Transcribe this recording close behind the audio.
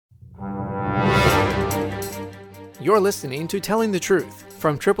You're listening to Telling the Truth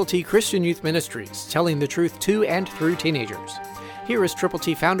from Triple T Christian Youth Ministries, telling the truth to and through teenagers. Here is Triple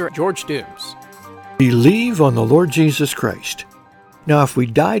T founder George Dooms. Believe on the Lord Jesus Christ. Now, if we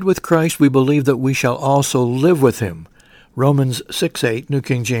died with Christ, we believe that we shall also live with him. Romans 6:8, New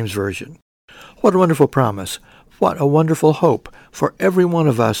King James Version. What a wonderful promise. What a wonderful hope for every one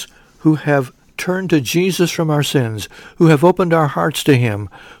of us who have turned to Jesus from our sins, who have opened our hearts to him,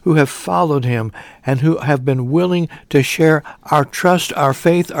 who have followed him, and who have been willing to share our trust, our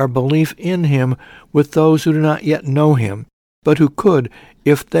faith, our belief in him with those who do not yet know him, but who could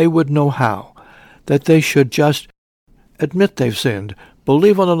if they would know how. That they should just admit they've sinned,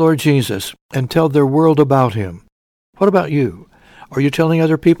 believe on the Lord Jesus, and tell their world about him. What about you? Are you telling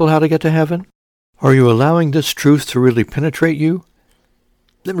other people how to get to heaven? Are you allowing this truth to really penetrate you?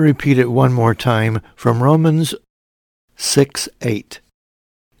 Let me repeat it one more time from Romans 6:8.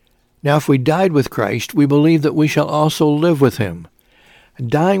 Now if we died with Christ, we believe that we shall also live with him.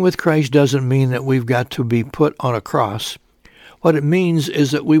 Dying with Christ doesn't mean that we've got to be put on a cross. What it means is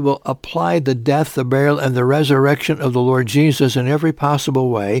that we will apply the death, the burial, and the resurrection of the Lord Jesus in every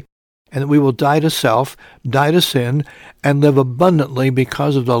possible way, and that we will die to self, die to sin, and live abundantly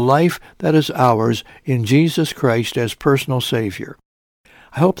because of the life that is ours in Jesus Christ as personal Savior.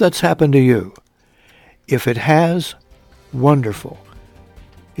 I hope that's happened to you. If it has, wonderful.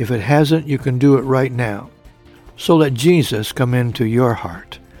 If it hasn't, you can do it right now. So let Jesus come into your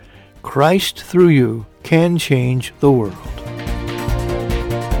heart. Christ through you can change the world.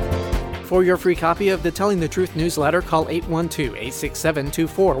 For your free copy of the Telling the Truth newsletter, call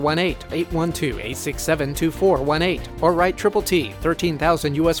 812-867-2418, 812-867-2418, or write Triple T,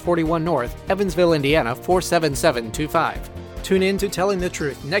 13,000 U.S. 41 North, Evansville, Indiana, 47725. Tune in to Telling the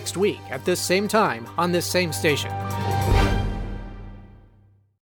Truth next week at this same time on this same station.